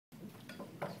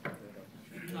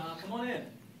Come on in.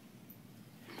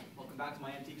 Welcome back to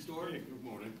my antique store. Hey, good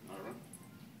morning, Ira.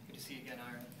 Good to see you again,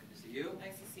 Ira. Good to see you.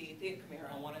 Nice to see you. Thea, come here.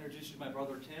 I want to introduce you to my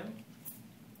brother, Tim.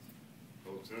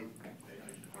 Hello, Tim. Hey,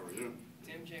 how are you?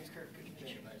 Tim, James Kirk, good to meet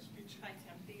you. Nice to meet you. Hi,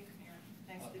 Tim. Thea, come here.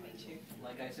 Nice to meet you.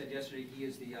 Like I said yesterday, he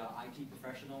is the IT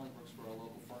professional. He works for a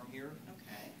local firm here.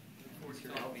 Okay. He's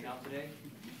here to help me out today.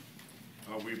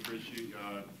 We appreciate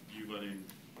you letting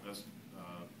us,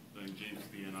 letting James,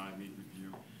 Thea, and I meet with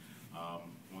you.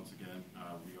 Once again,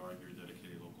 we are your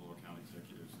dedicated local account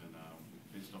executives, and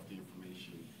based off the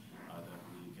information that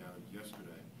we gathered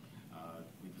yesterday,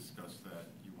 we discussed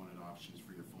that you wanted options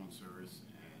for your phone service,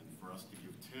 and for us to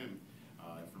give Tim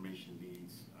information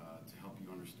needs to help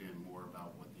you understand more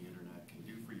about what the internet can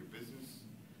do for your business.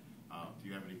 Do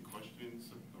you have any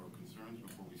questions or concerns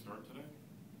before we start today?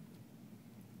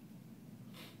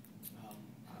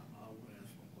 I'll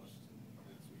ask one question.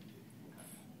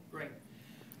 Great.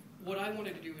 What I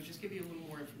wanted to do was just give you a little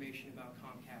more information about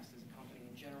Comcast as a company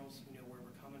in general, so you know where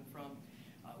we're coming from.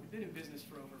 We've been in business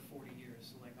for over 40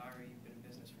 years. So like Ira, you've been in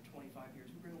business for 25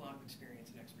 years. We bring a lot of experience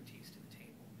and expertise to the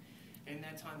table. And in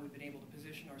that time, we've been able to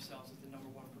position ourselves as the #1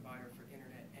 provider for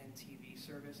internet and TV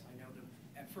service. I know that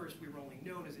at first we were only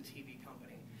known as a TV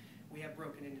company. We have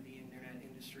broken into the internet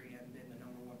industry and been the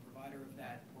 #1 provider of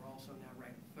that. We're also now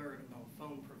ranked 3rd among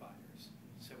phone providers.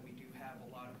 So we do have a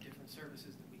lot of different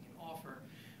services that we can offer.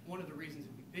 One of the reasons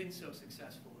that we've been so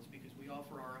successful is because we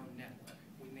offer our own network.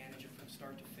 We manage it from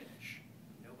start to finish.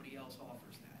 Nobody else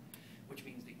offers that, which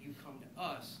means that you come to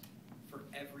us for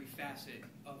every facet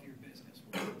of your business.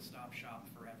 We're a one-stop shop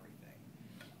for everything.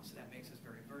 So that makes us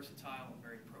very versatile and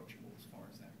very approachable as far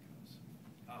as that goes.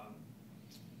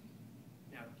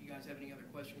 Now, do you guys have any other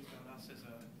questions about us as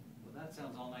a... Well, that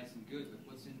sounds all nice and good, but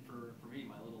what's in for me,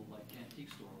 my little antique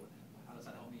store? How does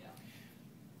that help me out?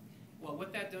 Well,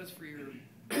 what that does for your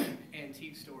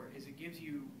antique store is it gives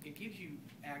you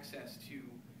access to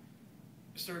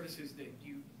services that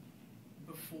you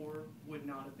before would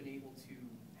not have been able to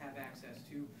have access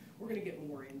to. We're going to get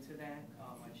more into that.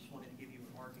 I just wanted to give you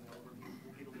an arcing overview.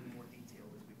 We'll get a little more detail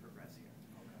as we progress here.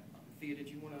 Okay. Thea, did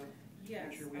you want to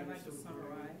make sure we I'd like to understood?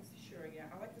 summarize. Sure, yeah.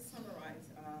 I'd like to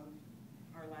summarize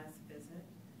our last visit.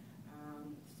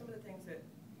 Some of the things that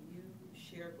you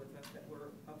shared with us that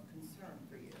were of concern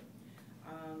for you.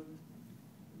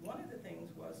 One of the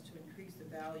things was to increase the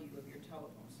value of your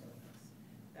telephone service.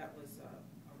 That was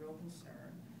a real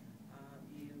concern.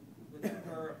 You would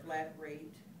prefer a flat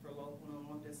rate for local and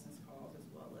long-distance calls as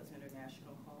well as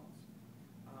international calls.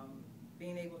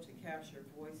 Being able to capture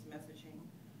voice messaging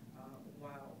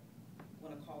while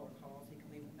when a caller calls, he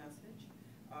can leave a message.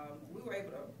 We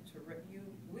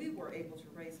were able to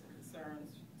raise some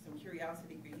concerns, some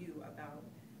curiosity for you about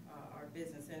our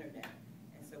business internet.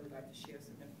 So we'd like to share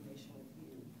some information with you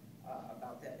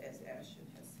about that, as Ashton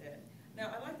has said.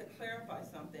 Now, I'd like to clarify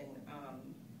something,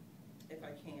 if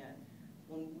I can.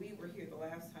 When we were here the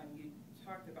last time, you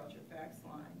talked about your fax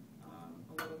line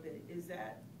a little bit. Is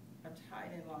that a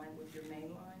tied-in line with your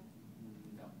main line?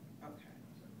 No. Okay.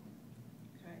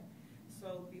 Okay.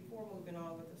 So before moving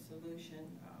on with the solution,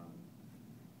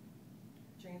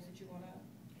 James, did you want to?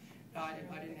 I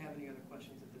didn't have any other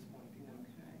questions at this point. If you want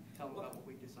to tell them about what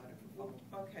we decided for phone.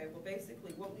 Okay, well,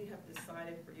 basically, what we have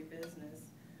decided for your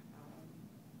business,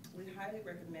 we highly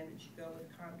recommend that you go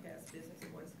with Comcast Business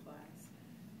Voice Class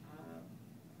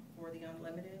for the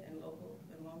unlimited and local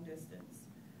and long distance.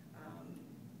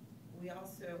 We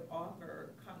also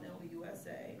offer Continental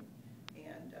USA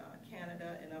and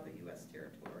Canada and other U.S.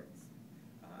 territories.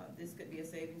 This could be a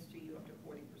savings to you up to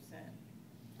 40%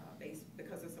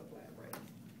 because it's a flat rate.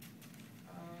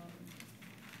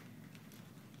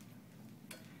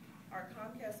 Our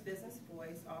Comcast Business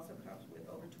Voice also comes with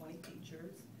over 20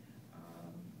 features.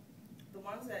 The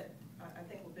ones that I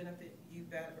think will benefit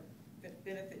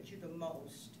you the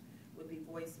most would be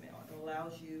voicemail. It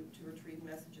allows you to retrieve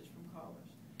messages from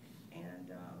callers.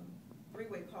 And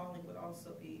three-way calling would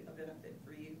also be a benefit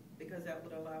for you because that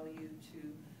would allow you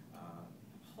to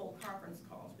hold conference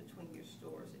calls between your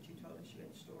stores that you told us you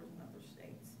had stores in other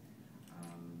states.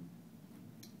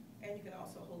 And you can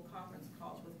also hold conference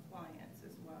calls with clients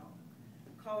as well.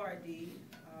 Caller ID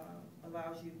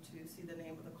allows you to see the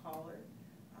name of the caller.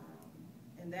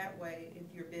 And that way,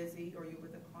 if you're busy or you're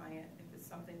with a client, if it's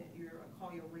something that a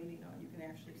call you're waiting on, you can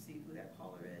actually see who that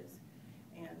caller is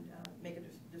and make a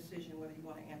decision whether you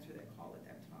want to answer that call at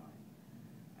that time.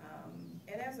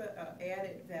 And as an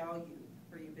added value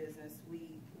for your business,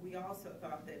 we also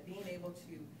thought that being able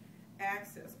to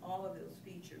access all of those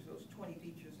features, those 20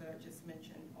 features that I just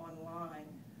mentioned online,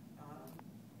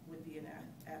 would be an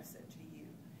asset to you.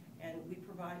 And we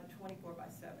provide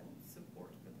 24/7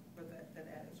 support for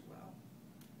that as well.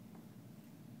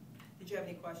 Did you have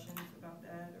any questions about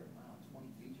that? Or? Wow,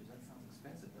 20 features, that sounds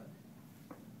expensive, doesn't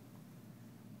it?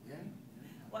 Yeah.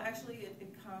 Well, actually,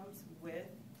 it comes with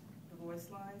the voice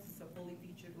lines. It's a fully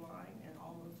featured line, and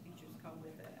all those features come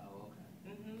with it. Oh, okay.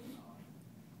 Mm-hmm.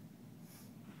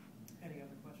 Any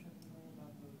other questions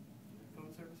about the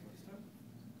phone service system?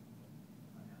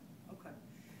 Okay.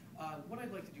 What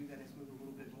I'd like to do then is move a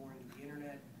little bit more into the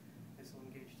internet. This will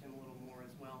engage Tim a little more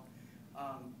as well.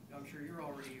 I'm sure you're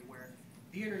already aware,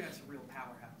 the internet's a real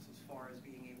powerhouse as far as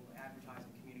being able to advertise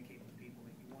and communicate with people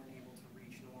that you weren't able to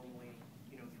reach normally,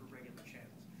 through regular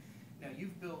channels. Now,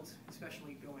 you've built,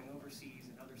 especially going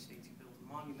overseas and other states, you've built a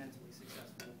monumentally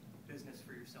successful business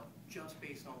for yourself just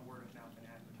based on word of mouth and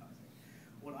advertising.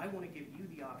 What I want to give you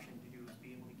the option to do is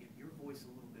be able to give your voice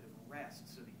a little bit of a rest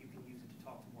so that you can use it to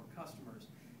talk to more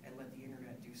customers and let the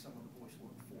internet do some of the voice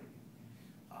work for you.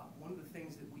 One of the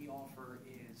things that we offer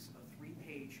is a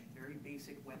 3-page, very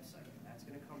basic website. That's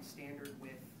going to come standard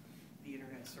with the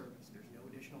internet service. There's no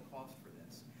additional cost for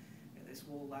this. And this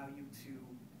will allow you to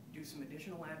do some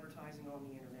additional advertising on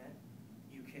the internet.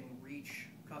 You can reach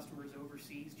customers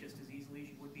overseas just as easily as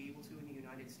you would be able to in the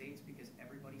United States because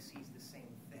everybody sees the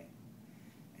same thing.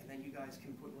 And then you guys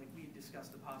can put, like we had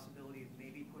discussed, the possibility of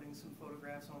maybe putting some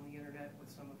photographs on the internet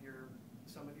with some of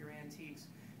your antiques,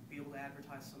 be able to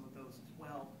advertise some of those as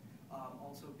well.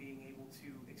 Also being able to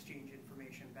exchange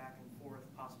information back and forth,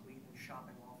 possibly even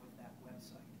shopping off of that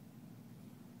website.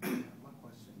 My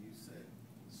question, you said,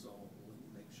 so let me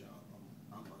make sure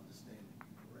I'm understanding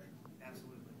correctly.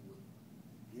 Absolutely. With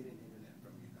getting internet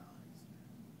from you guys,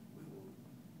 we will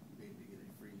be able to get a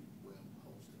free web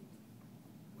hosting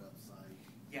website.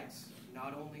 Yes,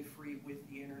 not only free with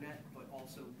the internet, but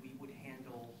also we would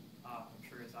handle, I'm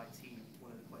sure as IT,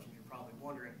 one of the questions you're probably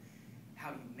wondering,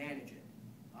 how do you manage it?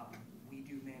 We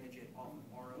do manage it off of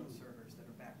our own servers that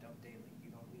are backed up daily.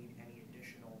 You don't need any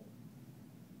additional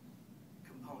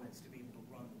components to be able to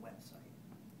run the website.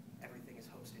 Everything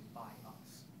is hosted by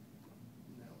us.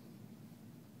 No.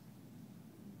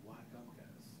 Why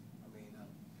Comcast? I mean,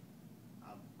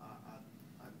 I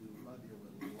deal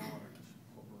with large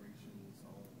corporations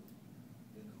on,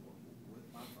 with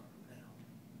my firm now.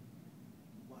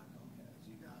 Why Comcast?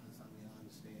 You guys, I mean, I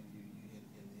understand you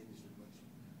in the industry, but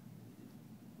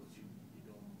you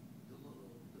doing the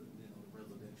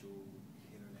residential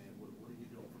internet. What are you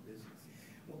doing for businesses?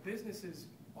 Well, businesses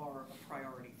are a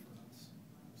priority for us.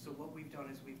 So what we've done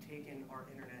is we've taken our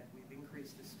internet, we've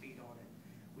increased the speed on it,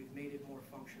 we've made it more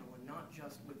functional, and not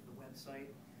just with the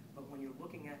website, but when you're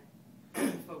looking at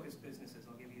focused businesses,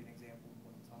 I'll give you an example of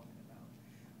what I'm talking about.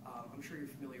 I'm sure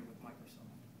you're familiar with Microsoft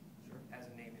as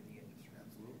a name in the industry.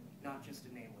 Absolutely. Not just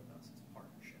a name with us, it's a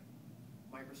partnership.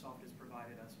 Microsoft has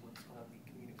provided us what's called the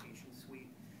Communications Suite,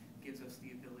 gives us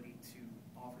the ability to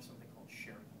offer something called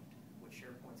SharePoint. What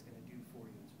SharePoint's going to do for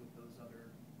you is with those other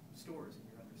stores in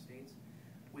your other states,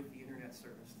 with the internet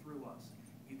service through us,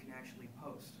 you can actually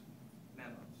post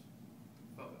memos,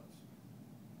 photos,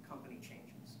 company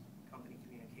changes, company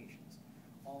communications,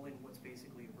 all in what's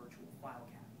basically a virtual file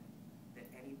cabinet that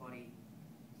anybody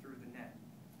through the net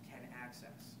can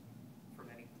access from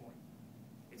any point.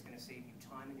 It's going to save you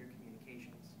time in your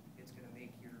communications. It's going to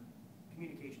make your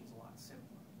communications a lot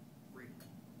simpler, really,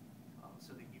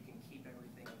 so that you can keep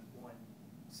everything in one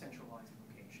centralized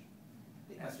location.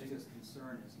 I think my biggest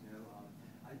concern is,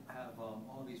 I have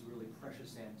all these really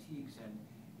precious antiques, and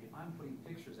if I'm putting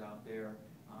pictures out there,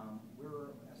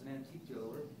 we're, as an antique dealer,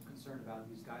 we're concerned about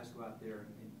these guys go out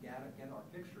there and get our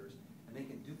pictures, and they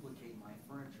can duplicate my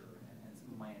furniture and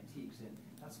some of my antiques, and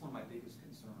that's one of my biggest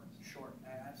concerns. Sure,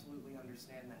 I absolutely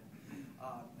understand that.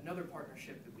 Another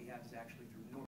partnership that we have is actually